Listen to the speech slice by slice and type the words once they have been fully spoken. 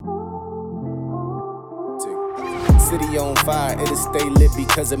City on fire, it'll stay lit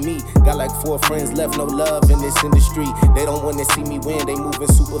because of me. Got like 4 friends left, no love in this industry. They don't wanna see me win, they moving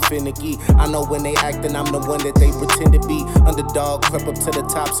super finicky. I know when they actin', I'm the one that they pretend to be. Underdog, crept up to the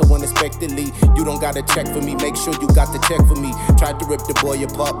top so unexpectedly. You don't gotta check for me, make sure you got the check for me. Tried to rip the boy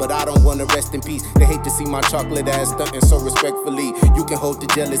apart, but I don't wanna rest in peace. They hate to see my chocolate ass stuntin', so respectfully, you can hold the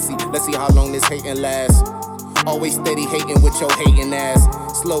jealousy. Let's see how long this hatin' lasts. Always steady hating with your hating ass.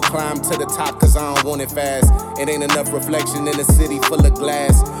 Slow climb to the top cause I don't want it fast. It ain't enough reflection in a city full of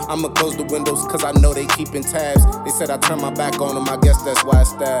glass. I'ma close the windows cause I know they keeping tabs. They said I turned my back on them, I guess that's why I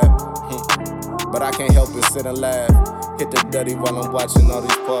stabbed. But I can't help it, sit and laugh. Hit the duddy while I'm watching all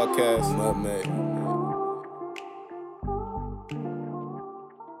these podcasts. Nutmeg.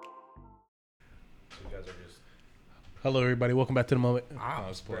 Hello, everybody. Welcome back to the Moment.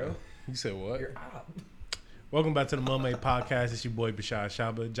 Bro. You said what? You're up. Welcome back to the Moment Podcast. It's your boy Bashar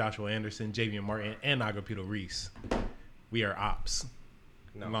Shaba, Joshua Anderson, Javian Martin, and Agapito Reese. We are ops.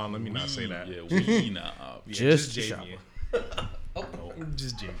 No, let me not say that. Yeah, we not op. Yeah, Just Javian. No,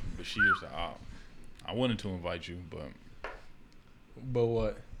 Just Javian. Bashir's the op. I wanted to invite you, but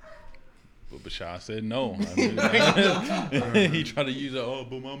But Bashar said no. He tried to use it.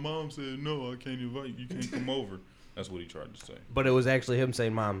 But my mom said no. I can't invite you. You can't come over. That's what he tried to say. But it was actually him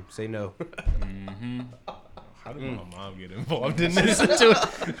saying, "Mom, say no." Mm-hmm. how did my mom get involved in this?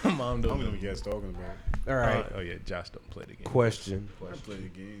 My mom don't know what you guys talking about. All right. Oh yeah, Josh don't play the game. Question. I play the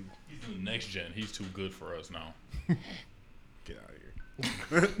game. He's the next gen. He's too good for us now. Get out of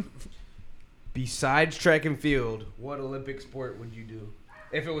here. Besides track and field, what Olympic sport would you do?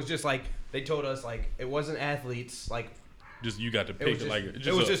 If it was just like they told us, like it wasn't athletes, like Just you got to was pick just- like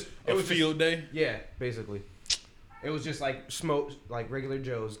it was just- a field day. yeah, basically, it was just like smoke, like regular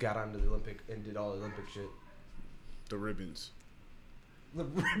Joes got onto the Olympic and did all the Olympic shit. The ribbons. The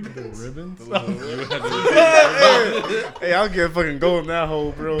ribbons. Ribbons? Hey, I'll get fucking gold in that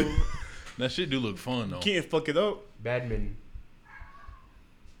hole, bro. That shit do look fun though. Can't fuck it up. Badminton.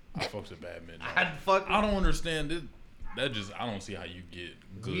 I fucks with badminton. I I don't understand it. That just I don't see how you get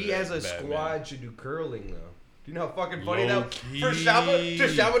good. We as a at badminton. squad should do curling though. Do you know how fucking funny Low that key. for Shaba to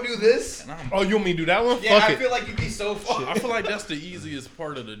Shaba do this? And I'm- Oh, you want me to do that one? Yeah, Fuck I it. feel like you'd be so fun. I feel like that's the easiest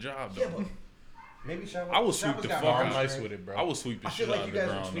part of the job though. Yeah, but maybe Shaba. I will sweep Shaba's the got fuck more out. nice strength. with it, bro. I will sweep the I feel shit like out you of the guys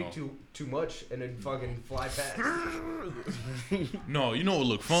would ground speak though. too much and then fucking fly past. No, you know what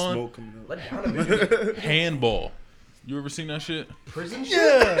look fun? Smoke coming up. Let Donovan Handball. You ever seen that shit? prison shit.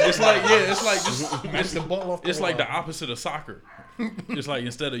 It's like it's like just Match the ball off. it's like the opposite of soccer. It's like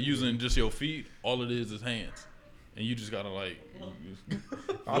instead of using just your feet, all it is hands, and you just gotta like.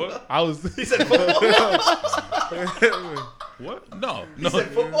 What? I was. He said football. What? No, He said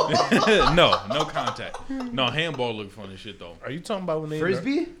football. no contact. No, handball look fun as shit though. Are you talking about when they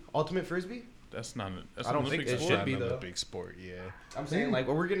Frisbee? Ultimate frisbee? That's not. That's I don't an think Olympic it sport. should be, though. Big sport, yeah. I'm saying like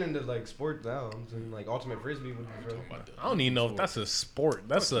we're getting into like sport now. I'm saying like ultimate frisbee would be fun. I don't even know if that's a sport.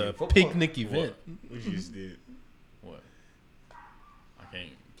 That's a Football. picnic event. We just did. What? I can't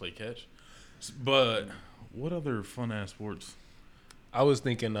play catch. But what other fun ass sports? I was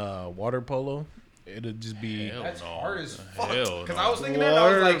thinking water polo. It'd just be Hell That's no. hard as fuck. Hell Because no. I was thinking that and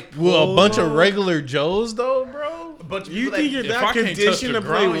I was like, well, a bunch of regular Joes though, bro. a bunch of You people think that, you're If I that can't touch conditioned the to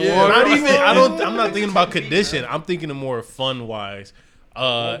play ground, water? yeah. Not even. I don't. bro. I'm not thinking about Compete, condition. bro. I'm thinking of more fun wise.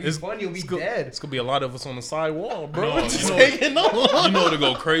 won't be fun, you'll be dead. It's gonna be a lot of us on the side wall, bro. No, Just you know- hanging on. You know to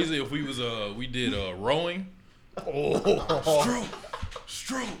go crazy if we was we did rowing.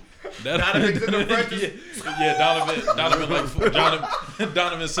 Stroke. That, Donovan's in the front just- yeah,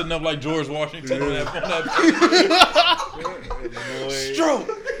 Donovan sitting up like George Washington on that stroke.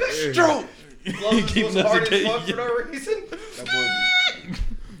 Lungs Keeping was us hard as engaged. fuck for no reason.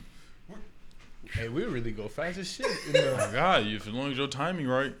 Hey, we really go fast as shit. My God, as long as your timing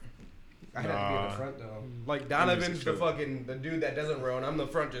right. I had to be in the front though. Like Donovan's the dude that doesn't row, and I'm the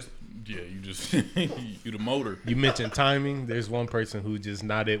front just. Yeah, you just you the motor. You mentioned timing. There's one person who just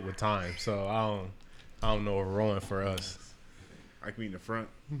not it with time, so I don't know if rowing for us. I can be in the front.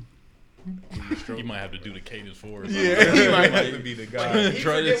 You might have to do the cadence for us. Yeah, he might have to be the guy. He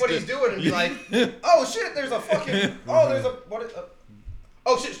Try forget this what he's doing and be like, oh shit, there's a fucking, oh there's a what?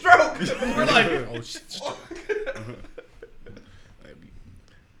 Oh shit, stroke. We're like, Oh shit!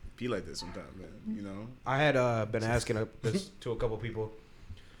 Be like that sometimes, man. You know. I had been asking this to a couple people.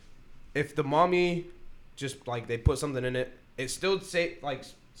 If the mommy just like they put something in it, it still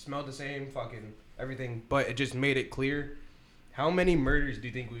smelled the same, fucking everything, but it just made it clear. How many murders do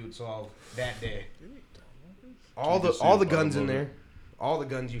you think we would solve that day? All the guns in there, all the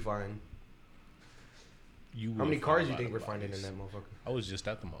guns you find. You How many will cars find you a think lot we're of finding in bodies. that motherfucker? I was just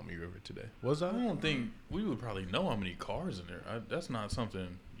at the Maumee River today. Was I? I don't think we would probably know how many cars in there. That's not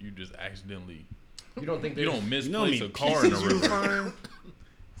something you just accidentally. You don't think You there's don't You know how misplace many a car in a pieces you river. find?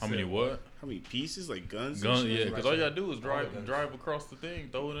 How many what? How many pieces? Like guns? Guns, and shit? yeah, because all you gotta do is All the guns. drive across the thing,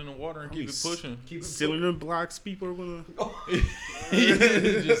 throw it in the water, and How keep many it pushing. keep it Cylinder blocks people are gonna.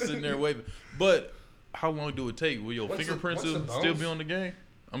 Just sitting there waving. But how long do it take? Will your What's the- fingerprints what's the still bones? be on the game?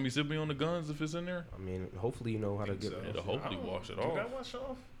 I mean, still be on the guns if it's in there? I mean, hopefully you know how to get so. It'll hopefully wash it off. wash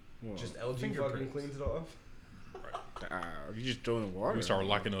off? Well, just LG fucking Fingerprints. cleans it off. you just throwing in water. We start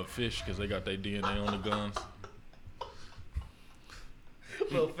locking up fish because they got their DNA on the guns.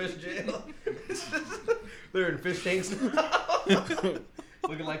 Little fish jail. They're in fish tanks.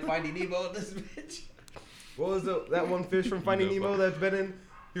 Looking like Finding Nemo in this bitch. What was that one fish from Finding Yeah, Nemo fuck. that's been in?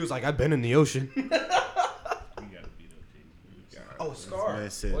 He was like, I've been in the ocean. You gotta beat up Oh, Scar. Man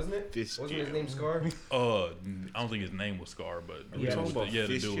said Wasn't it? fish Wasn't his jail. name Scar? I don't think his name was Scar, but we it talking was about to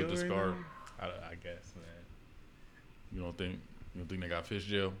fish do with the jail scar. right I guess, man. You don't think they got fish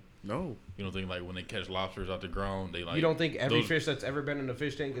jail? No. You don't think like when they catch lobsters out the ground, they like You don't think every those, fish that's ever been in a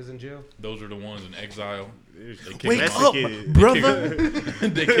fish tank is in jail? those are the ones in exile? They kick Wake them up, out. brother.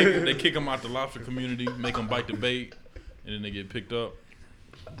 They kick them out the lobster community, make them bite the bait, and then they get picked up,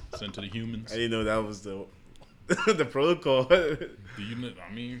 sent to the humans. I didn't know that was the the protocol. Do you?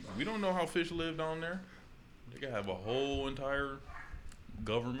 I mean, we don't know how fish live down there. They could have a whole entire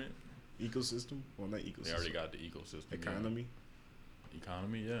government. Ecosystem? Well, not ecosystem. They already got the ecosystem. yeah. Economy.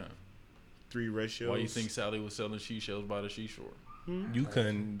 Economy, yeah. 3 ratios. Why you think Sally was selling seashells by the seashore? You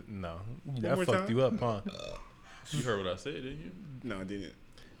couldn't. No, more that fucked time? you up, huh? You heard what I said, didn't you? No, I didn't.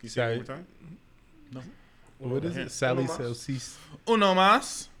 You say it one more time? What is it? Sally sells cease. Uno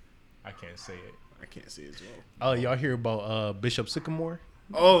más. I can't say it. I can't say it as well. Oh, y'all hear about Bishop Sycamore?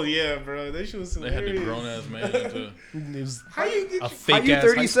 Oh yeah, bro. That shit was They had hilarious. the grown ass man into. It was How you get a How fake you ass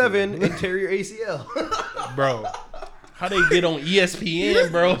 37 and tear your ACL? bro. How they get on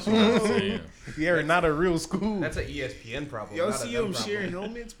ESPN, bro? saying. Yeah, not a real school. That's an ESPN problem. Y'all not a see them him problem. sharing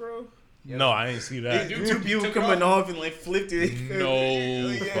helmets, bro? No, I ain't see that. They do 2 people took coming off. off and like flipped it. No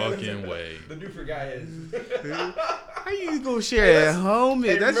Yeah. fucking way. The Doofer guy is. How you gonna share a helmet?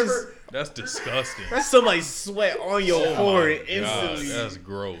 Hey, That's remember, just That's disgusting. that's somebody's sweat on your Oh forehead my God, instantly. that's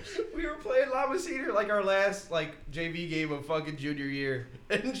gross. we were playing Lava Cedar like our last JV game of fucking junior year,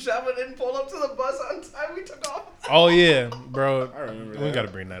 and Shama didn't pull up to the bus on time. We took off. Oh yeah, bro. I remember We that. gotta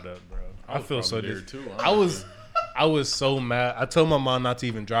bring that up, bro. I was feel so probably there dis- too, I was so mad. I told my mom not to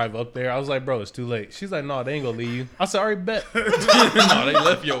even drive up there. I was like, bro, it's too late. She's like, no, they ain't gonna leave you. I said, all right, bet. no, they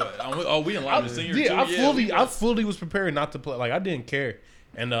left your ass. Oh, we in line with senior too. I fully was prepared not to play. Like I didn't care,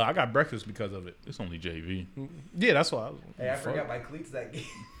 and I got breakfast because of it. It's only JV. Yeah, that's why. I was, Hey, I forgot my cleats that game.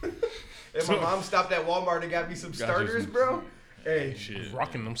 And my mom stopped at Walmart and got me some Got you starters, some- bro. Hey, Shit.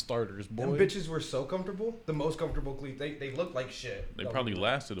 rocking them starters, boy. them bitches were so comfortable. The most comfortable cleats. They looked like shit. They probably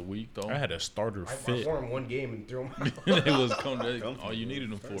lasted a week though. I had a starter I fit. wore them one game and threw them out. it was all you needed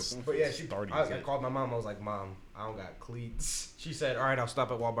them for. But yeah, Starting I set. called my mom. I was like, Mom, I don't got cleats. She said, all right, I'll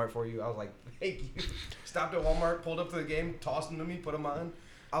stop at Walmart for you. I was like, thank you. Stopped at Walmart, pulled up to the game, tossed them to me, put them on.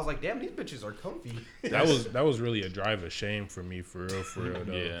 I was like, damn, these bitches are comfy. That was really a drive of shame for me, for real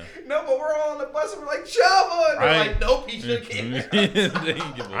though. Yeah. No, but we're all on the bus and we're like, Chava! And they're I- like, nope, he should have came. They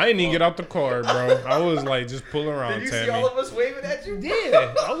didn't give a I didn't even fuck. get out the car, bro. I was like just pulling around, Did you see Tammy. all of us waving at you?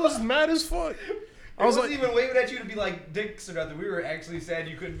 Yeah, I was mad as fuck. I was wasn't like- even waving at you to be like dicks or nothing. We were actually sad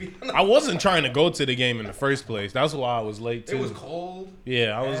you couldn't be on the I wasn't trying to go to the game in the first place. That's why I was late too. It was cold.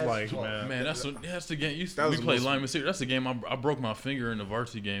 Yeah, I was as like, fuck. man. Man, that's the game. That We was played most- Lyman City. That's the game I broke my finger in the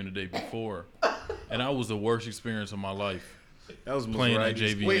varsity game the day before, and that was the worst experience of my life. That was Playing that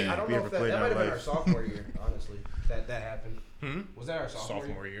Mozaragi's JV Wait, game. I don't we know ever if that played might in have our been our life. sophomore year, honestly. That happened. Hmm? Was that our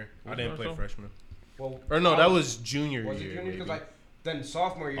sophomore, year? Year. I Was didn't that play so? freshman. Well, Or no, that college- was junior Was it year. junior? Because maybe. then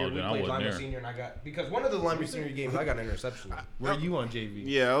sophomore year Oh, we then I played wasn't Lima there. Senior and I got because one of the Lima Senior games I got an interception. Were you on JV?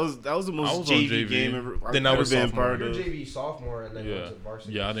 Yeah, that was the I most was on JV, JV. game ever. Then I've I was ever been sophomore. part You're of. JV sophomore and then went Yeah, to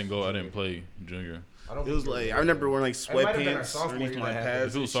varsity. yeah. I didn't play junior. I don't It was think you were like there. I remember wearing like It might have been our sweatpants sophomore underneath year my that happened.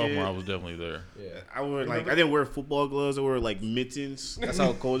 pads. If it was and shit. sophomore, I was definitely there. Yeah. I wore like Remember? I didn't wear football gloves. I wore like mittens. That's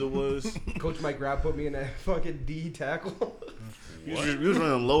how cold it was. Coach Mike Grab put me in that fucking D tackle. We was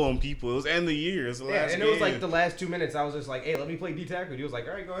running low on people. It was end of the year. It's the Yeah, last and it was like game. the last 2 minutes. I was just like, "Hey, let me play D tackle." He was like,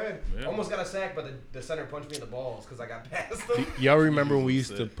 "All right, go ahead." Yeah. Almost got a sack, but the center punched me in the balls because I got past him. Y'all remember when we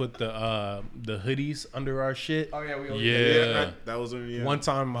used to put the hoodies under our shit? Oh yeah, we always Yeah. that was when One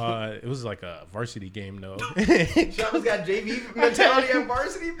time, it was like a varsity game though. Shama's got JV mentality at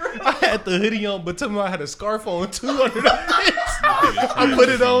varsity, bro. I had the hoodie on, but tell me I had a scarf on too under the pants. I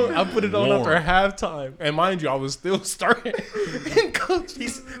put it on Warm. after halftime, and mind you, I was still starting. And Coach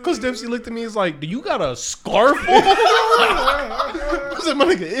Dempsey looked at me. He's like, "Do you got a scarf on?" I said, "My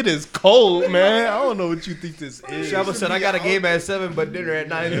nigga, it is cold, man. I don't know what you think this is." Shabba said, I got a game at 7, but dinner at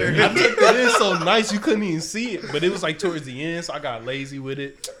 9:30. I took it in so nice you couldn't even see it, but it was like towards the end, so I got lazy with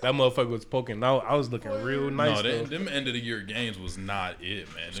it. That motherfucker was poking out. I was looking real nice. No, though. them end of the year games was not it,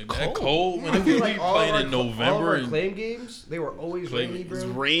 man. cold. That cold when I feel we like all played of in our November. And claim games, they were always Claim- rainy, It's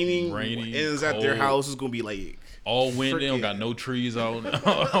bro. raining. Rainy, And it's at their cold. house. It's gonna be like all wind. They don't Freaking- got no trees out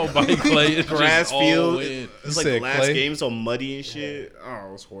by clay. It's grass just all field. wind. It's like said the last Clay? game, so muddy and shit.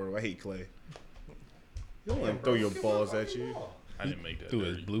 Oh, it's horrible. I hate Clay. You don't let him throw your balls at you. I didn't make that Threw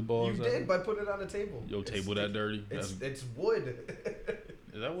his dirty. blue balls. You at did him. by putting it on the table. Your table that dirty? It's wood.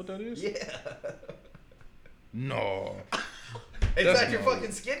 Is that what that is? Yeah. No, It's That's not your not-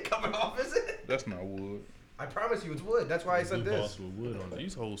 fucking skin coming off, is it? that's not wood. I promise you it's wood. That's why I said Blue balls this. with wood on it.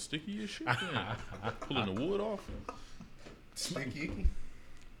 These hoes sticky as shit. Man. Pulling the wood off. Sticky.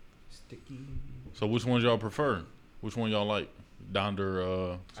 Sticky. So which ones y'all prefer? Which one y'all like?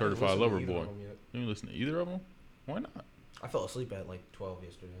 Donder Certified Lover Boy. You ain't listen to either of them? Why not? I fell asleep at like 12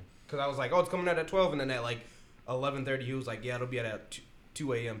 yesterday. Because I was like, oh, it's coming out at 12. And then at like 11:30, he was like, yeah, it'll be at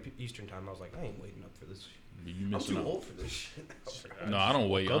 2 a.m. Eastern time. I was like, I ain't waiting up for this. You I'm missing too out. old for this shit. No, I don't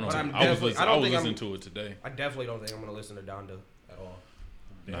wait. I But I'm don't. I was definitely- listening, I don't I was think I'm- listening to it today. I definitely don't think I'm going to listen to Donda at all.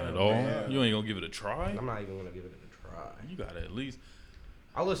 Not at all. man. You ain't gonna give it a try. I'm not even going to give it a try. You gotta at least.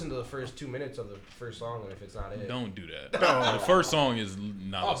 I'll listen to the first 2 minutes of the first song, and if it's not it. Don't do that. The first song is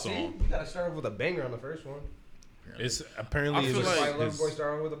not Oh, a see? song. You got to start off with a banger on the first one. It's I apparently feel it's like- Why his- Love Boy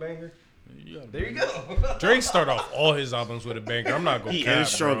start off with a banger? You gotta There you go. Drake start off all his albums with a banger. I'm not gonna He cap,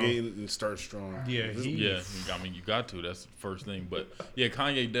 ends strong bro. and starts strong. Yeah, he- Yeah, I mean, you got to. That's the first thing. But yeah,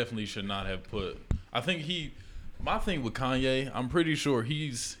 Kanye definitely should not have put. I think my thing with Kanye, I'm pretty sure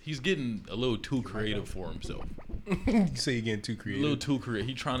he's getting a little too creative for himself. You say you're getting too A creative. little too creative.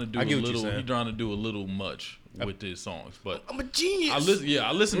 He trying to do I a get what you're little. saying. He trying to do a little much with his songs. But I'm a genius.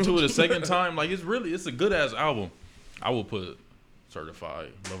 I listened to it a second time. Like it's a good ass album. I will put Certified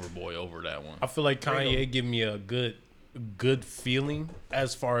Lover Boy over that one. I feel like Kanye give me a good feeling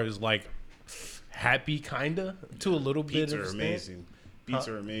as far as like happy kinda to a little bit. Beats of are extent. amazing. Beats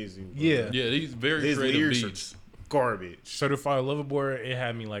are amazing. bro. Yeah. Yeah, these very His creative lyrics beats. are garbage. Certified Lover Boy, it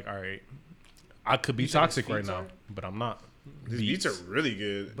had me like, all right, I could be You said his toxic right feats now, are? but I'm not. His beats are really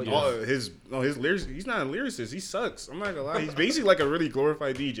good. But But his lyrics, he's not a lyricist. He sucks. I'm not gonna lie. He's basically like a really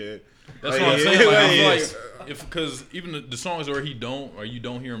glorified DJ. That's Like, what I'm yeah, saying. Like, I feel like, like because even the songs where you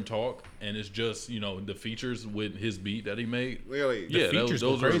don't hear him talk, and it's just the features with his beat that he made. like, Yeah, features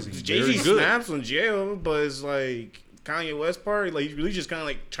those go are crazy. Jay very Z good. snaps on jail, but it's like Kanye West part. Like he's really just kind of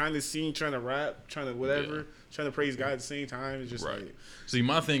like trying to sing, trying to rap, trying to whatever, Yeah. trying to praise God at the same time. It's just Right. like See,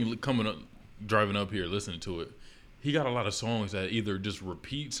 my thing coming up, driving up here, listening to it, he got a lot of songs that either just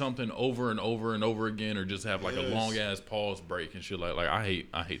repeat something over and over and over again, or just have like a Yes. long ass pause break and shit. Like I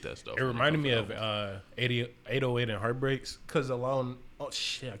hate that stuff. It reminded me of 808 and Heartbreaks because alone, oh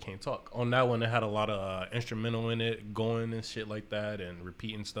shit, I can't talk. On that one, it had a lot of instrumental in it, going and shit like that, and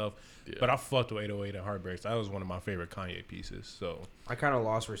repeating stuff. Yeah. But I fucked with 808 and Heartbreaks. That was one of my favorite Kanye pieces. So I kind of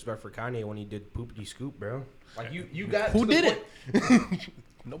lost respect for Kanye when he did Poopity Scoop, bro. Like you got who to the did point, it?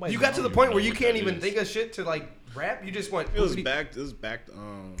 Nobody. You got to the even point know where you what can't that even is. think of shit to like rap. You just went. it was Poopity- back. It was back.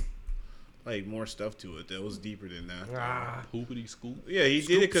 Like more stuff to it that was deeper than that. Ah, Poopity Scoop. Yeah, he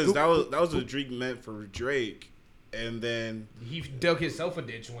did it because Scoop, that was scoop. what Drake meant for Drake, and then he dug himself a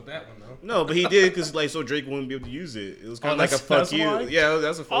ditch with that one though. no, but he did it because like so Drake wouldn't be able to use it. It was kind of like a that's- fuck that's you. why? Yeah,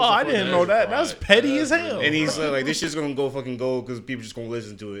 that's a. Oh, I didn't know that. That's That's petty right. as hell. And he's like, this shit's gonna fucking go because people just gonna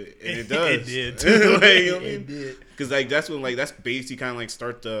listen to it, and it does. It did too. Like, you know what I It mean? did. Because like that's when like that's basically kind of like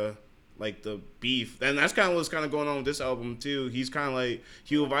start the beef, and that's kind of what's kind of going on with this album too. He's kind of like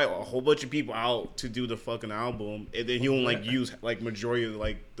he'll invite a whole bunch of people out to do the fucking album, and then he'll like use like majority of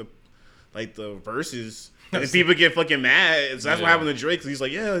like the verses, and then people get fucking mad. So that's what Yeah. happened to Drake. 'Cause he's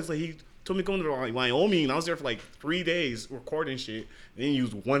like, yeah, it's like he told me to go to Wyoming, and I was there for like 3 days recording shit, and then he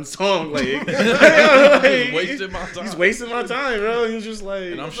used one song. Like, He's wasting my time. He's wasting my time, bro. He was just like,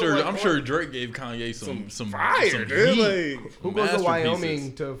 And I'm sure Drake gave Kanye some fire, some dude. heat. Like, Who goes to Masterpieces.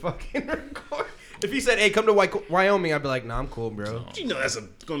 Wyoming to fucking record? If he said, "Hey, come to Wyoming," I'd be like, "Nah, I'm cool, bro." you know that's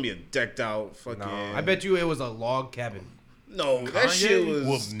gonna be a decked out fucking. No, I bet you it was a log cabin. No, that Kanye shit was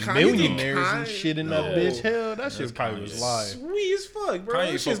With Kanye millionaires and Kanye- shit in no. that bitch. Hell, that shit probably Kanye. was live. Sweet as fuck, bro.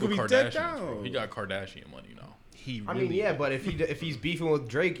 Kanye That shit's fuck gonna with be decked Kardashians. Bro. out. He got Kardashian money now. He I mean, yeah, but if he's beefing with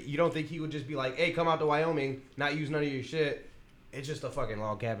Drake, you don't think he would just be like, "Hey, come out to Wyoming, not use none of your shit." It's just a fucking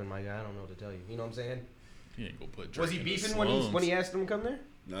log cabin, my guy. I don't know what to tell you. You know what I'm saying? He ain't gonna put Drake Was he in the beefing slums. when he asked him to come there?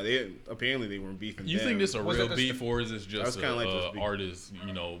 No, they apparently they weren't beefing. You think this a Was real it the beef or is this just was kinda like this a beef. artist,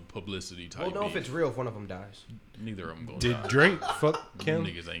 publicity type We'll know beef? if it's real if one of them dies. Neither of them gonna Did die. Drake fuck Them Kim?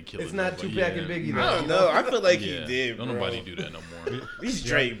 niggas ain't killing It's not nobody. Tupac and Biggie, though. I don't know. I feel like Yeah. he did. Don't bro. nobody do that no more. He's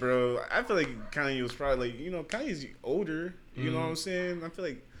Drake, bro. I feel like Kanye was probably like, Kanye's older. You know what Mm-hmm. I'm saying? I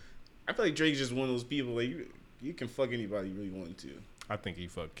feel like Drake's just one of those people like you can fuck anybody you really want to. I think he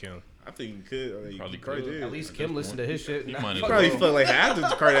fucked Kim. I think he could. Like, Probably he probably could. did. At least At Kim this listened point. to his shit. He Nah, might He as probably well. fucked like half the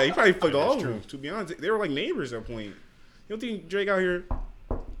Kardashians. He probably fucked all of true. them. To be honest, they were like neighbors at that point. You don't think Drake out here?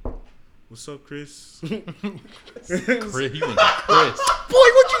 What's up, Chris? Chris, he went to Chris. Boy,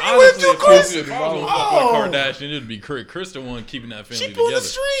 what you Honestly, into, Chris? if I was gonna fuck with Kardashian, it'd be Chris. Chris the one keeping that family She pulled the together.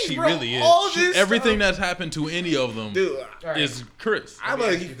 strings, She bro. really is. All She- this everything stuff. that's happened to any of them Dude, is Chris. I me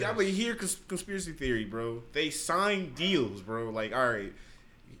ask you like this. hear conspiracy theory, bro. They sign deals, bro. Like, all right,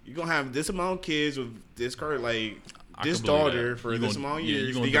 you're gonna have this amount of kids with this card, like I this can believe daughter that. for You this gonna- amount of yeah, you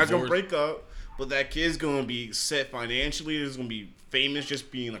years. gonna You guys gonna divorce- break up, but that kid's gonna be set financially. It's gonna be famous just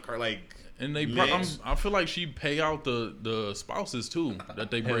being a car like. And they, Mix. I feel like she pay out the spouses too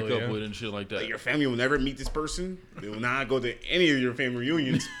that they break Hell up yeah. with and shit like that. Like your family will never meet this person. They will not go to any of your family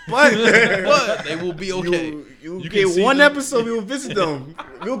reunions. But but they will be okay. You can get see one them- episode. We will visit them.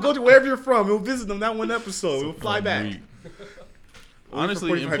 We'll go to wherever you're from. We'll visit them that one episode. We'll fly back. Week.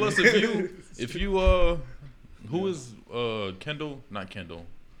 Honestly, and 45 plus minutes. if you who is Kendall? Not Kendall.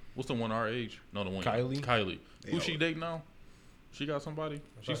 What's the one our age? No, the one Kylie? Kylie. Yeah. Who she dating now? She got somebody.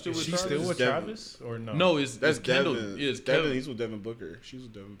 She's still with She's Travis? still with Devin. Travis or no? No, it's That's Kendall. Devin. Yeah, it's Devin. Kevin. He's with Devin Booker. She's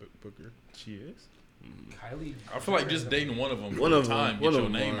with Devin Booker. she is. Kylie. I feel like just dating one of them One for of a time, them. One get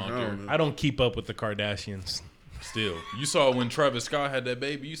of your them. name are. out I there. don't know. I don't keep up with the Kardashians. Still, you saw when Travis Scott had that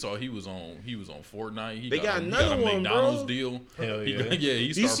baby. You saw he was on Fortnite. He They got he another got a one, McDonald's bro. deal. Hell He yeah. he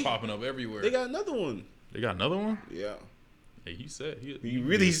You started see- popping up everywhere. They got another one. They got another one. Yeah. Hey, he said He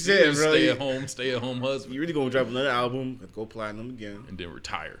really said, bro. stay at home husband, You really gonna drop another album? Go platinum again? and then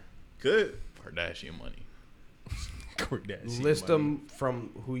retire. Good. Kardashian money. Kardashian List money. them from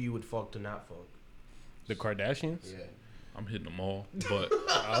who you would fuck to not fuck. The Kardashians? Yeah. I'm hitting them all, but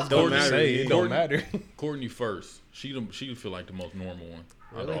I was Don't going to matter. say it don't Courtney- matter. Courtney first. She feel like the most normal one.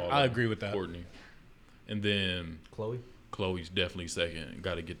 out of Really? all of I them. agree with that. Courtney, and then Chloe. Chloe's definitely second.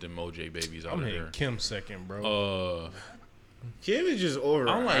 Got to get them Moj babies out I'm of hitting there. Kim second, bro. Kim is just over.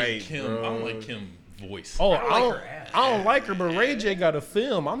 I don't like Kim. Bro. I don't like Kim voice. Oh, I don't like her ass. I don't like her, but Ray J got a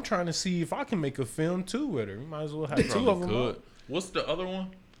film. I'm trying to see if I can make a film too with her. We might as well have two Probably of them. could. What's the other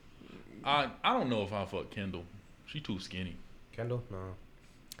one? I don't know if I fuck Kendall. She too skinny. Kendall. No.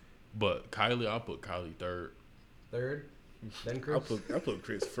 But Kylie, I'll put Kylie third. Third. Then I Chris. put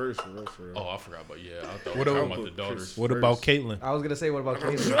Chris first for real. For real. Oh, I forgot about I thought What we were about- talking about the daughters. What about Caitlyn? I was gonna say, what about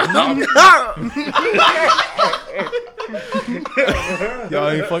Caitlyn? Y'all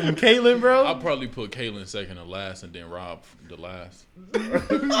ain't fucking Caitlyn, bro? I'll probably put Caitlyn second to last, and then Rob the last.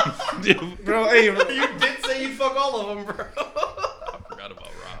 Bro, hey, You did say you fuck all of them, bro. I forgot about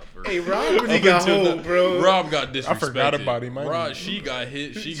Rob. First. hey, Rob really got until hold, bro. Rob got disrespected. I forgot about him. I Rob, knew. she got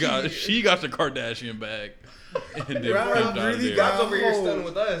hit. She got the Kardashian bag, and then Rob flipped out of really there. got- Rob's over here Oh. stunned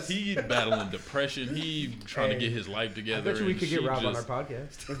with us. He battling depression. He trying to get his life I together. bet you we and could get she Rob on our just-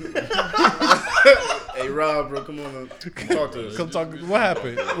 podcast. Hey, Rob, bro, come on, come talk to us. Come talk. What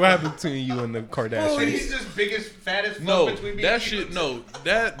happened? What happened between you and the Kardashians? He's just biggest, fattest fuck No, between me that and you. shit. No,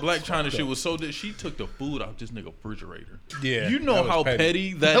 that Black China shit was so that she took the food out this nigga refrigerator. Yeah, You know that was how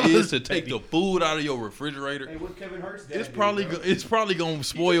petty that is to take the food out of your Hey, refrigerator. what Kevin Hart's dad It's do, probably bro? it's probably gonna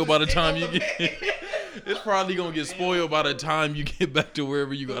spoil by the time you get. It's probably gonna get spoiled by the time you get back to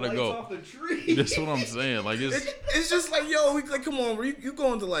wherever you gotta Lights go. off the tree. That's what I'm saying. Like it's It's just like, yo, like, come on, bro. You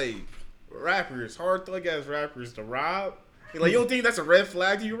going to like rappers, hard thug ass rappers to Rob? Like, you don't think that's a red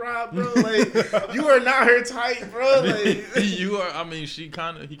flag to you, Rob, bro? Like, you are not her type, bro. Like, you are. I mean, he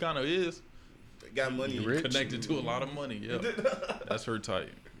kind of is got money, connected to a lot of money. Yeah, that's her type.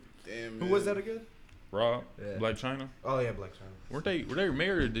 Damn, Who man. was that again? Rob, Yeah. Black China. Oh yeah, Black China. Were they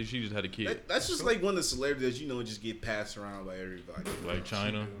married or did she just had a kid? That's just like one of the celebrities that just get passed around by everybody. Black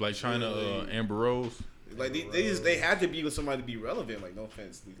China, Amber Rose. Like they had to be with somebody to be relevant. Like, no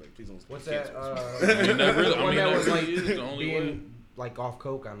offense, like please don't. What's kids. that? I mean, that really, the one that was like is the only way. being like off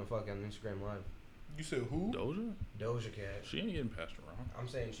coke on the fucking Instagram Live. You said who? Doja, Doja Cat. she ain't getting passed around. I'm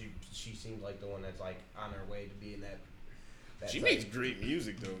saying she seems like the one that's like on her way to being that. She type. makes great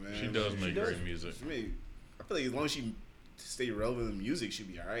music though, man. She does make does. great music. I feel like as long as she stay relevant in music, she'll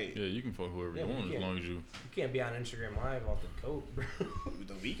be alright. Yeah, you can fuck whoever Yeah, you we want as can. long as you. You can't be on Instagram Live off the coke, bro.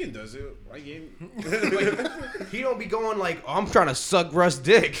 The Weeknd does it. Why game? He don't be going like, oh, I'm trying to suck Russ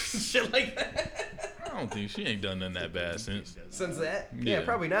dick, shit like that. I don't think she ain't done nothing that bad since. Since that, Yeah. yeah,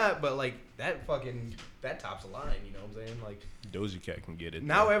 probably not. But like that tops the line. You know what I'm saying? Like Doja Cat can get it.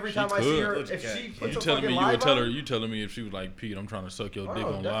 now, though. every She time I see her, could. if she puts You a telling fucking me you would live tell her? on, You telling me if she was like, Pete, I'm trying to suck your Oh, dick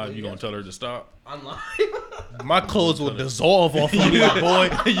on live, definitely, you gonna yes. tell her to stop? on live, My clothes will dissolve off of me, boy.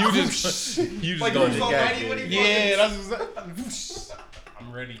 you just like gonna who's so ready when he Yeah, fucking- that's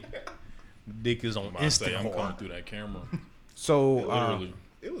I'm ready. Dick is on I'm about to say, I'm instant. coming through that camera. So Literally,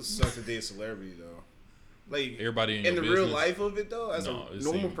 It was such to date a celebrity though. Like everybody in in your the real business. life of it though, as No, a it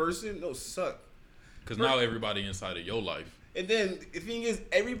normal seemed- person, no suck. Because now everybody inside of your life. And then the thing is,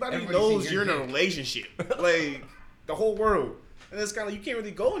 everybody Everybody knows sees you're your in a dick. relationship. Like the whole world. And it's kind of, you can't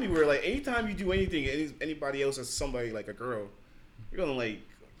really go anywhere. Like anytime you do anything, anybody else as somebody like a girl, you're gonna like,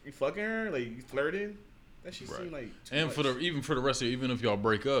 you fucking her, like you flirting. That shit Right. seem like too And much. for the rest of it, even if y'all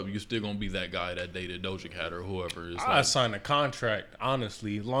break up, you still gonna be that guy that dated Doja Cat or whoever. It's I like, sign a contract,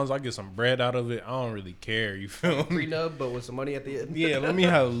 honestly. As long as I get some bread out of it, I don't really care. You feel me? Prenub, but with some money at the end. Yeah, let me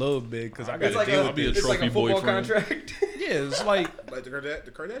have a little bit because I got It's to like deal a, with be a it. it's like a trophy football boyfriend. contract. Yeah, it's like like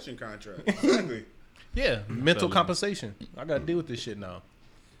the Kardashian contract. Exactly. yeah, mental Fellas. compensation. I got to deal with this shit now.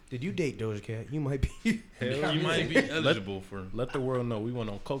 Did you date Doja Cat? You might be. Hell you yeah. might be eligible for. Let the world know we went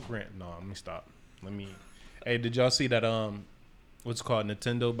on Coke rant. No, let me stop. Let me. Hey, did y'all see that? What's it called,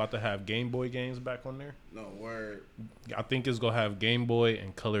 Nintendo about to have Game Boy games back on there? No word. I think it's gonna have Game Boy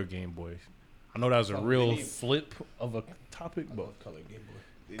and Color Game Boy. I know that was a Oh, real they need- flip of a topic, but Color Game Boy.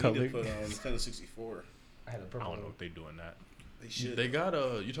 They Color. need to put Nintendo 64. I had a I purple. don't know if they doing that. They should. They got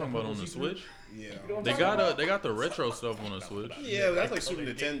you talking about on the Switch? yeah. They got the retro stuff on the Switch. Yeah, but that's like Super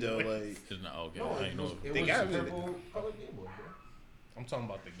Nintendo. Like It's not okay. I ain't know. It They was got it. purple Color Game Boy, bro. I'm talking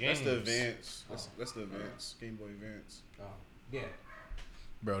about the that's games. the Advance. That's the Advance. Game Boy Advance. Oh, yeah.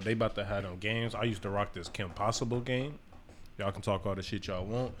 Bro, they about to have them games. I used to rock this Kim Possible game. Y'all can talk all the shit y'all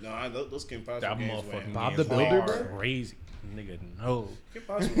want. No, those Kim Possible That games motherfucking went. Bob games the Builder, were bro? crazy. Nigga, no. Kim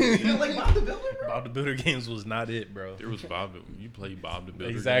Possible. Yeah. Like Bob the Builder, bro. Bob the Builder games was not it, bro. There was Bob. You played Bob the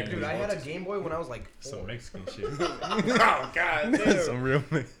Builder. Exactly. Dude, game. I had a Game Boy when I was like 4. Some Mexican shit. Oh God damn. Some real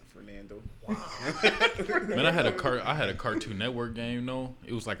Fernando. Man, I had a Cartoon Network game. No,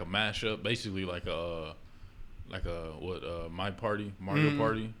 it was like a mashup, basically like a My Party, Mario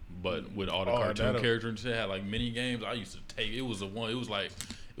Party, but with all the Oh, cartoon that'll- characters and shit. It had like mini games. I used to take. It was it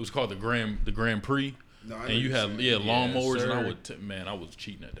was called the Grand Prix. No, I know And you what had you're saying. lawnmowers, and I sir. would I was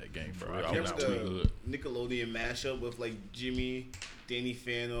cheating at that game, bro. I There was was too good. the Nickelodeon mashup with like Jimmy, Danny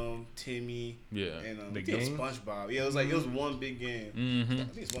Phantom, Timmy, Yeah. and The I think it was game? SpongeBob. Yeah, it was like it was one big game. Mm-hmm. I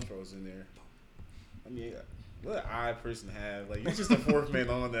think SpongeBob was in there. I mean, what an odd person to have. Like you're just the fourth man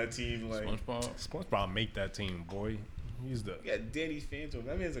on that team. Like SpongeBob. SpongeBob make that team, boy. He's the. you got Danny Phantom.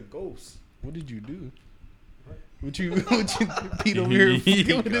 That man's a ghost. What did you do? What you Pete over here He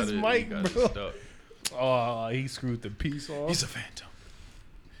fucking with got his it- he mic, got it bro? stuck. Oh, he screwed the piece off. He's a phantom.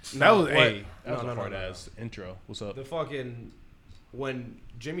 That was what? hey, that No, was no, a no, hard no, no. ass intro. What's up? The fucking when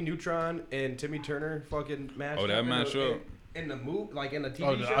Jimmy Neutron and Timmy Turner fucking mashed Oh, that up mashed up? in the movie, like in the TV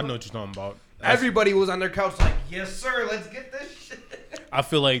Oh, show. I know what you're talking about. Everybody was on their couch like, "Yes, sir, let's get this shit." I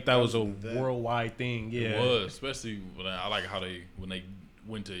feel like that was a that. worldwide thing. Yeah, It was, especially when I like how when they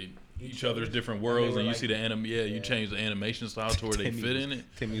went to each other's different worlds were and you like- see the you change the animation style to where they fit in it.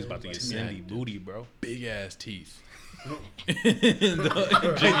 Timmy was about to get Timmy Cindy had booty, bro. Big ass teeth. In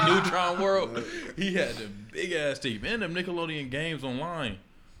the Jimmy Neutron world, he had the big ass teeth. And them Nickelodeon games online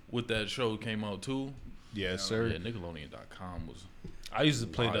with that show came out too. Yes, sir. Yeah, Nickelodeon.com was. I used to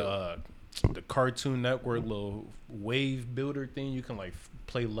play Wild. the Cartoon Network little wave builder thing. You can like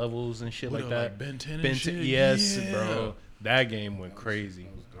play levels and shit What, like that. Ben 10 and Ben shit? 10 yes, Yeah. bro. That game went crazy.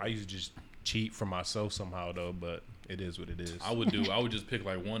 I used to just cheat for myself somehow though, but it is what it is. I would just pick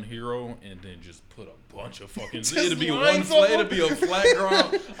like one hero and then just put a bunch of fucking. Just It'd be lines one of flat. It'd them. be a flat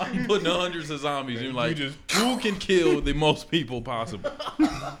ground. I'm putting hundreds of zombies. And you're like, You who can kill the most people possible?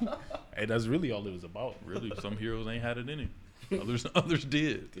 Hey, that's really all it was about. Really, some heroes ain't had it in it. Others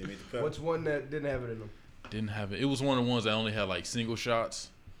did. They made the cut. What's one that didn't have it in them? Didn't have it. It was one of the ones that only had like single shots.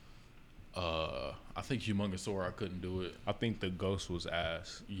 I think Humongousaur, I couldn't do it. I think the ghost was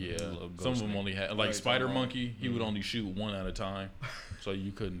ass. Yeah, The little some of ghost them thing. only had like Right, Spider so, Monkey. He would only shoot one at a time, so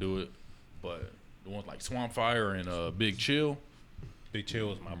you couldn't do it. But the ones like Swamp Fire and Big Chill, Big Chill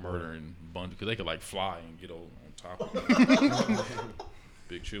was my murder. murdering bunch because they could like fly and get on top of it.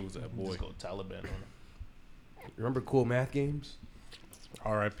 Big Chill was that boy. Just go Taliban on it. Remember Cool Math Games?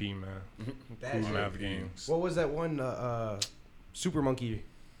 R.I.P. man. That Cool shit. math games. What was that one? Super Monkey.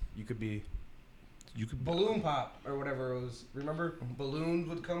 You could be You could balloon pop or whatever it was. Remember balloons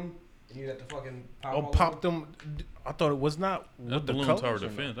would come And you have to fucking pop Oh, all pop of them. them. I thought it was not That's with the Balloon colors Tower or not.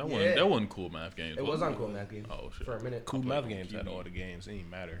 Defense. That Yeah. wasn't cool math games. It was on Cool Math Games. Oh shit. For a minute. Cool I played math on games had TV. all the games. It didn't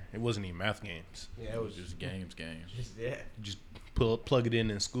matter. It wasn't even math games. Yeah, It was just games. Yeah. Just plug it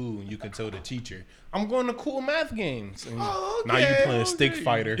in school, and you can tell the teacher, "I'm going to cool math games." And Oh, now you okay, playing Stick okay.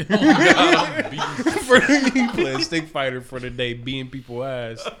 Fighter. You playing Stick Fighter for the day, beating people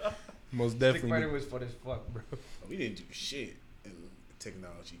ass. Most Stick definitely. Fighter was fun as fuck, bro. We didn't do shit in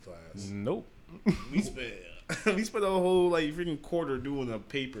technology class. Nope. We spent a whole like freaking quarter doing a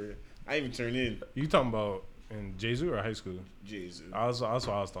paper. I even turned in. You talking about in Jesu or high school? Jesus. That's what I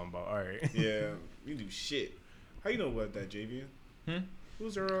was talking about. All right. Yeah, we do shit. How you know about that, Javian?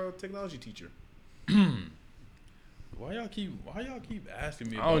 Who's our technology teacher? Why y'all keep asking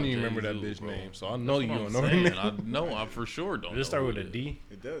me? I don't about even remember that Jay-Z, bitch bro? name, so I know That's you what don't I'm know her saying. name. I know. I for sure don't. Does it know start who with a it is. D?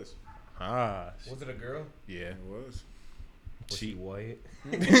 It does. Ah, Was it a girl? yeah. It was. Was she white?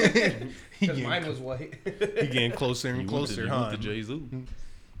 He Because getting, mine was white. he getting closer and You closer, went huh? to Jay-Z.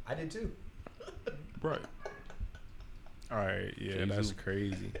 I did too. Right. All right, yeah, Jesu. that's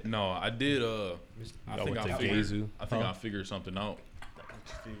crazy. No, I did. I Y'all think went to I figured. Jesu? I think Huh? I figured something out.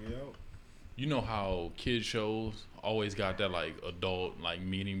 Figure it out. You know how kid shows always got that like adult like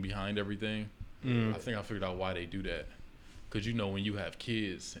meaning behind everything. I think I figured out why they do that. Cause you know when you have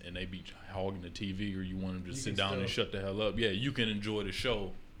kids and they be hogging the TV or you want them to You sit can down and still- shut the hell up. Yeah, you can enjoy the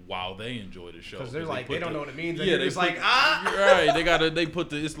show while they enjoy the show. Because they're 'Cause like, they put don't the- know what it means. Yeah, Yeah, they it's put- like, ah! Right, they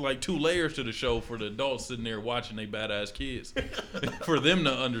put it's like 2 layers to the show for the adults sitting there watching they badass kids, for them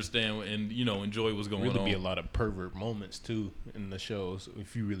to understand and enjoy what's going Really on. be a lot of pervert moments too in the shows.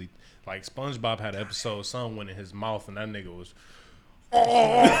 If you really like, SpongeBob had an episode, son went in his mouth and that nigga was. And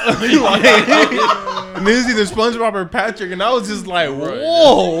then it's either SpongeBob or Patrick, and I was just like,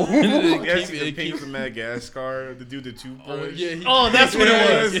 "Whoa!" It Yes, keep- the it penguin keep- from Madagascar, the dude, the toothbrush. Oh yeah, Oh, that's what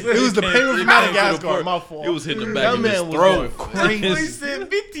it was. It was the penguin from came to the Madagascar. part- My fault. It was hitting the back That of his man was throat. going crazy. He said,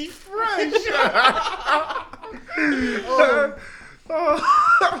 "Bitty fresh."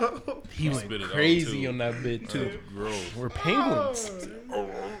 He went Spit it out, crazy too. on that bit too. Gross. We're penguins.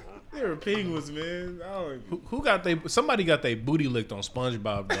 They were penguins, man. I don't. Who got somebody got their booty licked on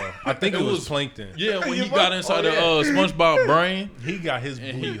SpongeBob though. I think it was Plankton. Yeah, when he got inside the SpongeBob brain, He got his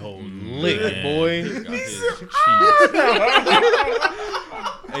and booty hole licked, man, boy. he got his cheeks.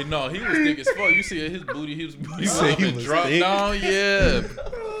 Hey, no, he was thick as fuck. You see his booty, his booty said he was was dropped thick? down. Yeah,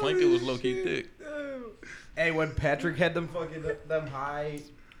 Plankton was low key thick. Hey, when Patrick had them fucking them high,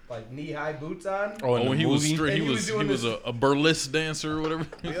 like knee high boots on. Oh, in Oh, the when he was movie? straight, And he he was was doing this- a burlesque dancer or whatever.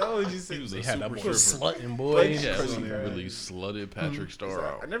 Yo, just He was said, a They had that super boy stripper. slutting, boy. Yeah, Crazy, he man. really slutted Patrick Star I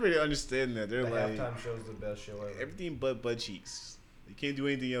out. never really understand that. They're The like halftime show is the best show ever. everything but butt cheeks. You can't do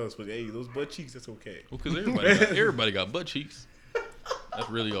anything else, but hey, those butt cheeks, that's okay. Well, because everybody got butt cheeks. That's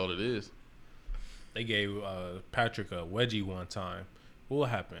really all it is. They gave Patrick a wedgie one time. What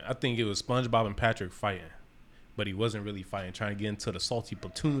happened? I think it was SpongeBob and Patrick fighting, but he wasn't really fighting. Trying to get into the salty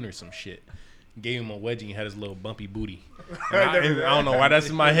platoon or some shit. Gave him a wedgie and had his little bumpy booty. And I don't know why that's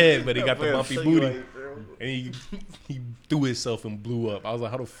in my head, but he got the bumpy booty. And he threw himself and blew up. I was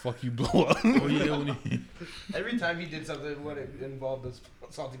like, how the fuck you blow up? Oh yeah, when he, Every time he did something when it involved the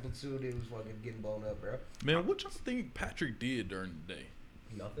salty platoon, it was fucking getting blown up, bro. man, what y'all think Patrick did during the day?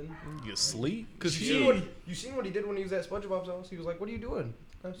 Nothing. You sleep? Because You seen what he did when he was at SpongeBob's house? He was like, "What are you doing?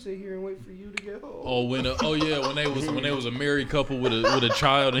 I'll sit here and wait for you to get home." when they was a married couple with a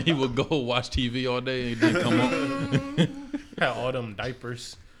child and he would go watch TV all day and then come home. Had all them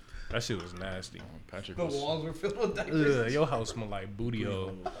diapers. That shit was nasty. Patrick The was walls were filled with diapers. Ugh, your house smell like booty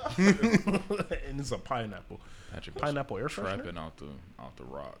hole. And it's a pineapple. Patrick was Pineapple air freshener? trapping out the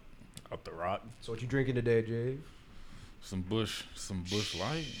rock. Out the rock. So what you drinking today, Jay? Some bush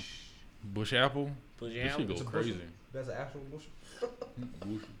light, bush apple. Bush This shit go It's a bush. crazy. That's an actual bush.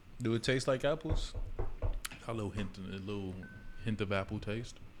 Do it taste like apples? A little hint of apple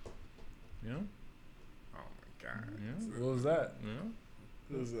taste. Yeah, Oh my god. yeah, What was that?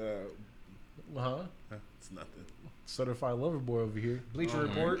 yeah. It was, it's nothing. Certified lover boy over here. Bleacher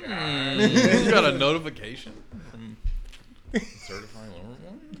Report. You got a notification from Certified Lover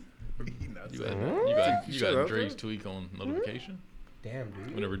Boy? You Shut got up, Drake's bro. tweak on notification. Damn,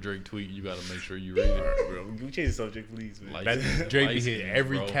 dude. Whenever Drake tweet, you gotta make sure you read it. Bro, we change the subject, please, man. Light That skins, Drake light be hitting skins,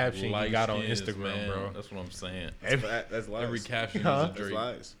 every bro. caption he Light got on skins, Instagram, man. bro. That's what I'm saying. That's lies. Every caption Huh? is a That's Drake.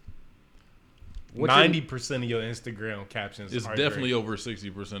 lies. 90% of your Instagram captions It's are definitely Drake. over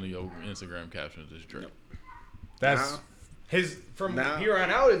 60% of your Instagram captions is Drake. That's Nah. His from Nah. here on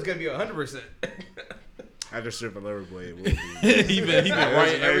out, it's gonna be 100%. After Stripper Loverboy, it will be. he been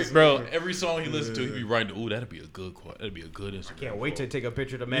writing Bro. every song he listens to. He be writing, "Ooh, that'd be a good quote. That'd be a good Instagram." Can't wait to quote." take a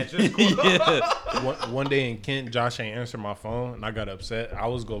picture to match this quote. One day in Kent, Josh ain't answer my phone, and I got upset. I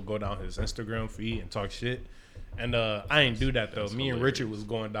was gonna go down his Instagram feed and talk shit, and I ain't do that though. That's Me and hilarious. Richard was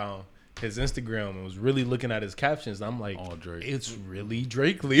going down his Instagram and was really looking at his captions. And I'm like, All Drake. it's really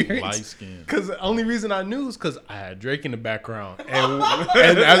Drake lyrics. Light skin. Because the only reason I knew is because I had Drake in the background, and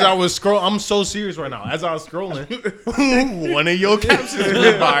as I was scrolling, I'm so serious right now. As I was scrolling, one of your captions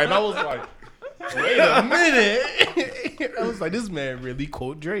was by, and I was like, wait a minute. I was like, this man really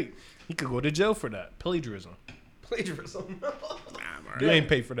quote Drake. He could go to jail for that. Plagiarism. Plagiarism. You ain't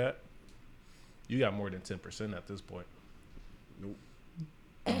pay for that. You got more than 10% at this point. Nope.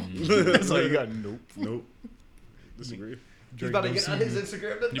 That's all you got. Nope. Nope. Disagree. He's about to get on his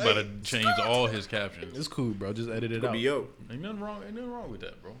Instagram today. You better change all his captions. It's cool, bro. Just edit it Could out. be yo. Ain't nothing wrong with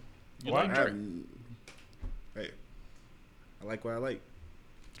that, bro. You Why? like I- Drake? Hey, I like what I like.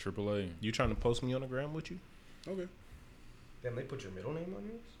 AAA. You trying to post me on the gram with you? Okay. Damn, they put your middle name on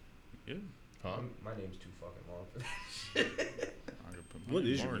yours? Yeah. Huh? My name's too fucking long for that. I could put What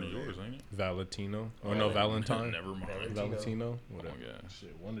is your Martin in middle yours, ain't it? Valentino. Or Oh, no, Valentine. Never mind. Valentino. Oh Whatever. my god.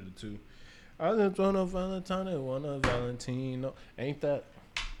 Shit, one of the two. I just want a Valentine and want a Valentino. Ain't that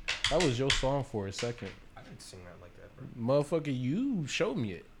was your song for a second. I didn't sing that like that, bro. Motherfucker, you showed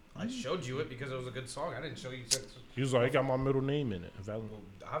me it. I showed you it because it was a good song. I didn't show you since. He was like, I got my middle name in it. Well,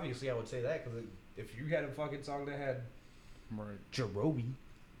 obviously, I would say that because if you had a fucking song that had Right. Jerobi,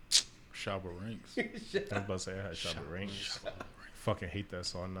 Shabba Ranks. I was about to say I had Shabba Ranks. Fucking hate that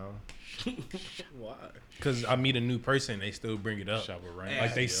song now. Why? Cause I meet a new person, they still bring it up. Shabba Ranks.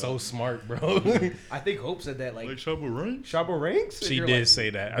 Like they yeah. so smart, bro. I think Hope said that like Shabba Ranks. Shabba Ranks. She did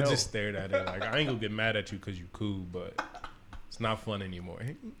say that. I no. just stared at it like I ain't gonna get mad at you because you cool, but it's not fun anymore.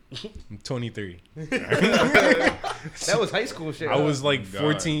 I'm 23. That was high school shit. I was like God.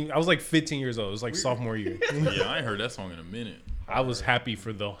 14. I was like 15 years old. It was like sophomore year. Yeah, I ain't heard that song in a minute. I was happy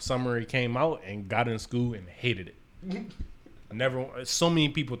for the summer it came out and got in school and hated it. Never. So many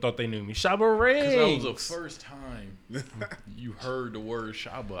people thought they knew me. Shabba Because that was the Ranks. first time you heard the word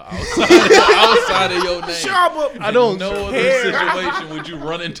Shabba outside of your name. Shabba. I don't No other care. situation would you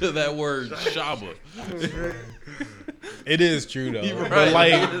run into that word Shabba. It is true though. You But right.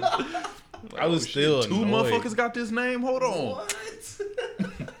 like, I was still Two annoyed. motherfuckers got this name. Hold on.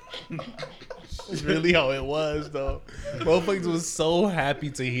 That's really how it was though. Motherfuckers was so happy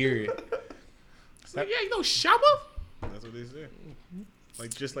to hear it. Yeah, you know Shabba. That's what they say.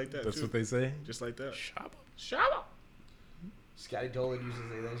 Like just like that. That's too. what they say. Just like that. Shabba. Scotty Dolan used to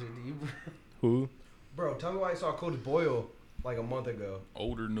say that shit to you, Who? bro. Tell me why I saw Coach Boyle like a month ago.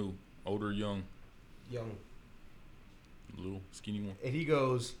 Older, new. Older, young. Young. Little, skinny one. And he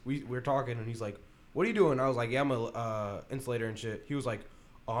goes, we're talking, and he's like, "What are you doing?" I was like, "Yeah, I'm a insulator and shit." He was like,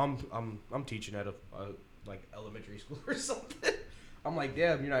 "Oh, I'm teaching at a like elementary school or something." I'm like,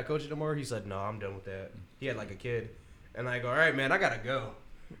 "Damn, you're not coaching no more?" He said, "No, I'm done with that." He had like a kid, and I go, "All right, man, I gotta go."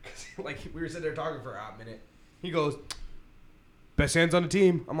 'Cause, like we were sitting there talking for a hot minute. He goes, "Best hands on the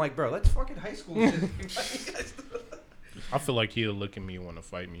team." I'm like, "Bro, that's fucking high school shit." I feel like he'll look at me and want to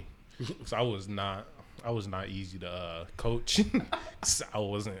fight me. So I was not easy to coach. I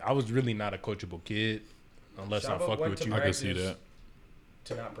was really not a coachable kid unless I Shabba fucked went with to you. I can see Practice. that.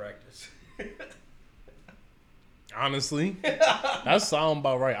 to not practice. Honestly, that sound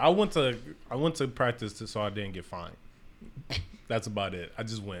about right. I went to practice so I didn't get fined. That's about it. I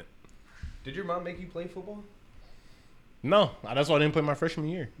just went. Did your mom make you play football? No, that's why I didn't play my freshman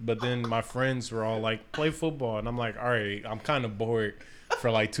year. But then my friends were all like, "Play football," and I'm like, "All right, I'm kind of bored for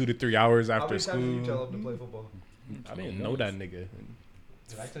like 2 to 3 hours How after many times did you tell school." him to play football? I didn't know that nigga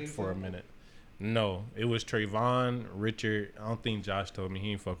Did I tell you to for play a minute. No, it was Trayvon, Richard. I don't think Josh told me.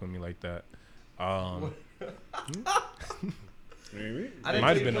 He ain't fuck with me like that. Maybe. I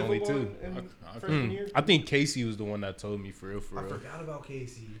Might have tell you been to play only football two. in I freshman year. I think Casey was the one that told me for real. I forgot about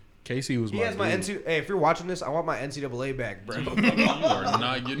Casey. Casey was He my has my dude. NCAA. Hey, if you're watching this, I want my NCAA back, bro. You are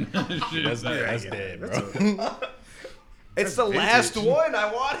not getting that shit. That's back. dead, bro. It's the last one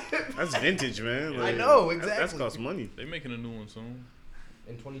I wanted. That's vintage, man. I know, That's exactly. cost money. They making a new one soon.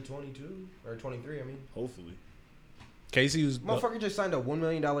 In 2022 or 23, I mean. Hopefully. Casey was. Motherfucker just signed a $1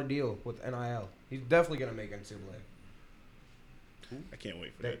 million deal with NIL. He's definitely gonna make NCAA. I can't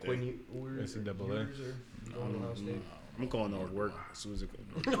wait for That that. Quinn Day. Ewers NCAA? going to Ohio State. I'm calling off work as soon as it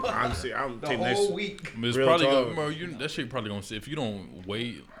goes. Honestly, I'm The taking whole this. week. But it's Real probably talk. gonna, bro. That shit probably gonna say if you don't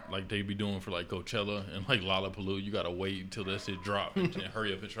wait like they be doing for like Coachella and like Lollapalooza. You gotta wait until that shit drop and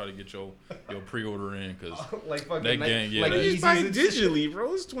hurry up and try to get your pre-order in because Like fucking that game, yeah, like that- You Yeezys buy and shit. digitally,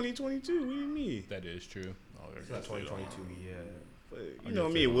 bro. It's 2022. What do you mean? That is true. It's not 2022, yeah. But, you know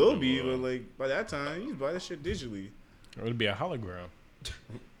what I mean? It will be, but like by that time, you can buy that shit digitally. Or it'd be a hologram.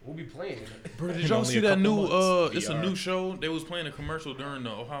 We'll be playing it. Bro, did In y'all only see a that couple new? months. It's a VR. new show. They was playing a commercial during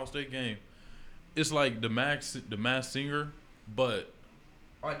the Ohio State game. It's like the Masked Singer, but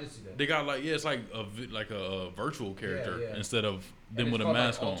Oh, I did see that. they got like it's like a virtual character yeah. instead of And them it's with a called, like,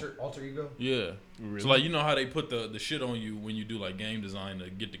 mask on. Alter ego. Yeah. Really? So like you know how they put the shit on you when you do like game design to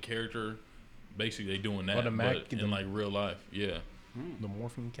get the character. Basically, they doing that, Or the Mac- but in like real life. Yeah, The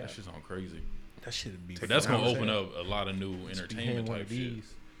morphine that cap. shit's on crazy. That shit'd be. But that's gonna $50. open up a lot of new Just be entertainment hitting one type of shit.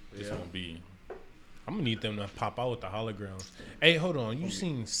 these. It's gonna be. I'm gonna need them to pop out with the holograms. Hey, hold on. You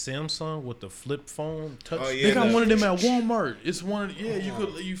seen Samsung with the flip phone touch? Oh, yeah. They got the- one of them at Walmart. It's one. You flip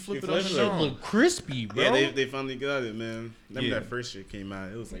You it up flip and it. That down. look crispy, bro. Yeah, they finally got it, man. Remember Yeah. that first shit came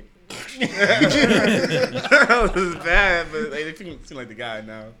out? It was like that was bad, but like, they seem like the guy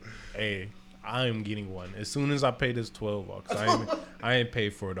now. Hey, I am getting one as soon as I pay this $12. I ain't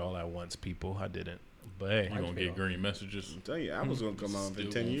paid for it all at once, people. I didn't. But hey, You gonna get green messages. I'm telling you, Apple's gonna come out in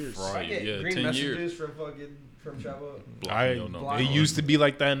Still 10 years. gonna fry I you. get Yeah, green 10 messages years. from Java. Blocking your number. it used to be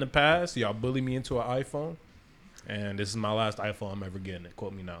like that in the past. Y'all bullied me into an iPhone, and this is my last iPhone I'm ever getting. It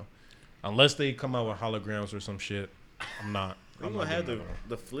quote me now, unless they come out with holograms or some shit. I'm not. They're I'm gonna not have getting that one.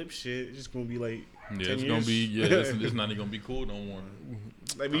 the flip shit. It's just gonna be like Yeah, 10 it's gonna years. be. Yeah, it's not even gonna be cool no more.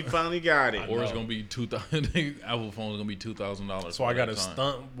 Like we finally got it. Or it's gonna be $2,000. Apple phone's gonna be $2,000. So I got to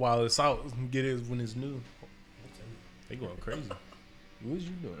stunt while it's out, get it when it's new. They going crazy. What is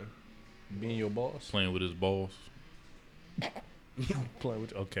you doing? Being your boss? Playing with his balls. Playing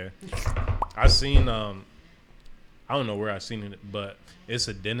with okay. I seen I don't know where I seen it, but it's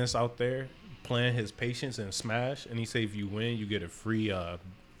a dentist out there playing his patients in Smash, and he say if you win, you get a free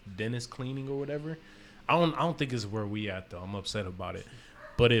dentist cleaning or whatever. I don't think it's where we at though. I'm upset about it.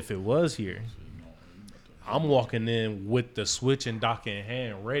 But if it was here, I'm walking in with the Switch and dock in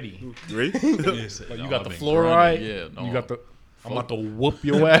hand, ready. Ready? Like, you got the fluoride. Yeah, no. You got the. I'm about to whoop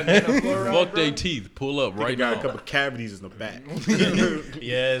your ass. Fuck they teeth. Pull up Right right got now. a couple cavities in the back.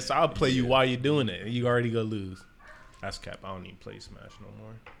 Yes, I'll play you while you're doing it. You already gonna lose. That's cap. I don't even play Smash no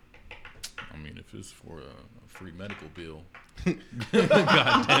more. I mean, if it's for a free medical bill,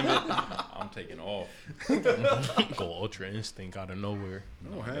 God damn it, I'm taking off. Go Ultra Instinct out of nowhere.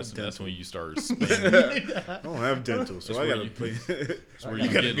 I don't have That's dental. when you start spending. I don't have dental, so That's I where gotta you- play. That's where you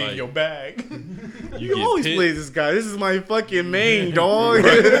get like bag. you You always get play pit. this guy. This is my fucking main dog.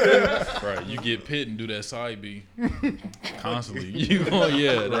 Right, you get pit and do that side B constantly. You go,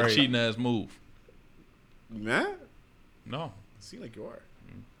 yeah, that Right. cheating ass move. Man, No, seem like you are.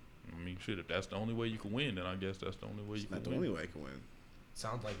 I mean, shit. If that's the only way you can win, then I guess that's the only way you It's not can the win. only way I can win.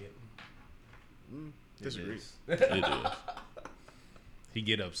 Sounds like it. Disagree. It is. He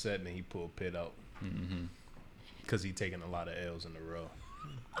get upset and then he pull Pit out Mm-hmm. because he taking a lot of L's in a row.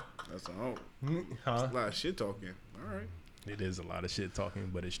 That's all. Huh? A lot of shit talking. All right. It is a lot of shit talking,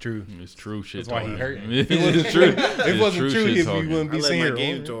 but it's true. It's true shit. That's why he talking. hurt. It's true. If it wasn't true, shit he talking. wouldn't I be let sitting my here.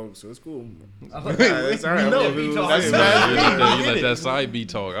 game talk, so it's cool. Wait, That's all right. know I'm he gonna talks. lose. That's You Get let it. that side B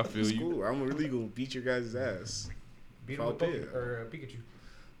talk. I feel It's you. cool. I'm really gonna beat your guys' ass. Beat him with Foul Pokemon, pit. or Pikachu.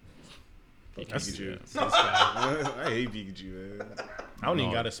 That's- Pikachu. that's bad. I hate Pikachu, man. I don't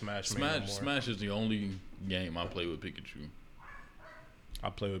even No. got a Smash. Man no more. Smash is the only game I play with Pikachu. I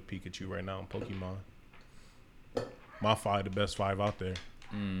play with Pikachu right now in Pokemon. My 5, the best 5 out there.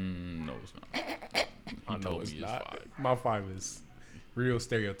 No, it's not. I know told it's me it's not. 5. My 5 is real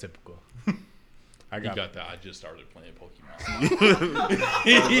stereotypical. I You got, got that. I just started playing Pokemon.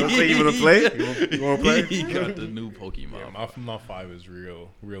 Let's say you wanna play? You wanna play? He got the new Pokemon. yeah, my 5 is real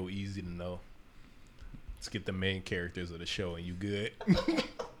easy to know. Let's get the main characters of the show and you good.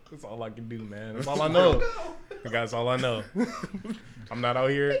 That's all I can do, man. That's all I know. That's all I know. I'm not out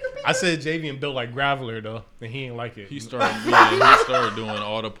here. I said Javian built like Graveler though, and he ain't like it. He started doing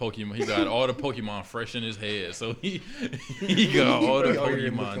all the Pokemon. He got all the Pokemon fresh in his head, so he got all the He out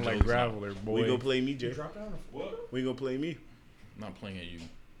here Pokemon looking like jokes. Graveler, We boy. gonna play me, Jay? Drop down. We gonna play me? I'm not playing you.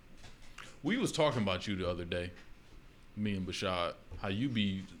 We was talking about you the other day, me and Bashad, how you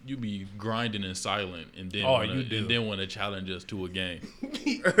be grinding in silent and then you do. and then want to challenge us to a game.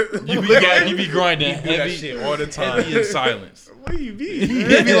 you be grinding do that heavy, shit all the time. heavy in silence. What do you mean? He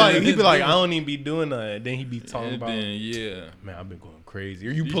be like, I don't even be doing that. Then he be talking And about, then yeah, man, I've been going crazy.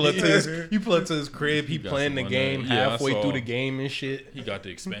 Or you pull up to his crib, he got playing the some on game there. Yeah, I halfway saw. through the game and shit. he got the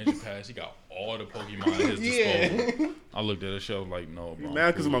expansion pass. He got all the Pokemon at his disposal. I looked at the show like, no, bro. You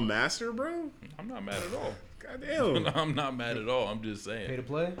mad because I'm a master, bro? I'm not mad at all. Goddamn. I'm not mad at all. I'm just Pay saying. to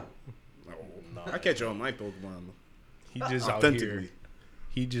play. I catch all my Pokemon. He just out Authentically. here.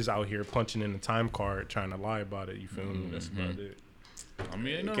 He just out here punching in the time card, trying to lie about it. You feel me? That's about it. I mean,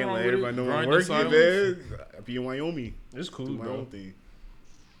 ain't You nothing can't wrong let with everybody it. know I'm Grinding working, silence. man. I be in Wyoming. It's cool, Do my bro. own thing.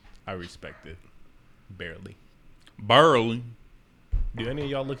 I respect it. Barely. Barely. Do any of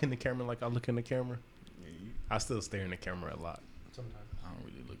y'all look in the camera like I look in the camera? I still stare in the camera a lot. Sometimes. I don't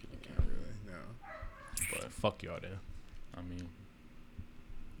really look at the camera, No. But fuck y'all then. I mean,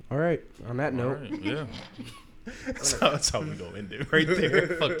 All right. On that note, alright, yeah. That's how we gonna end it right there.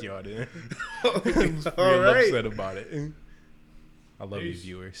 Fuck y'all then. Real All right. upset about it. I love you Peace.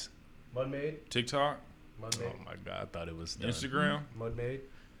 viewers. Mudmaid. TikTok, Oh my god, I thought it was done. Instagram, Mudmaid.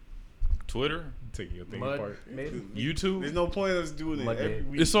 Twitter, Take your thing apart. Mudmaid. YouTube. There's no point of us doing it Mud every Day.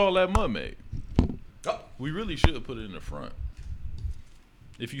 week. It's all that Mudmade. Oh. We really should put it in the front.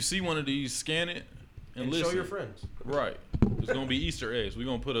 If you see one of these, scan it and, And listen. show your friends. Right. It's gonna be Easter eggs. We're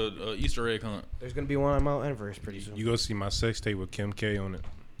gonna put a Easter egg hunt. There's gonna be one on Mount Everest pretty soon. You go see my sex tape with Kim K on it.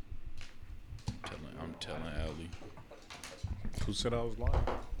 I'm telling Ali. Who said I was lying?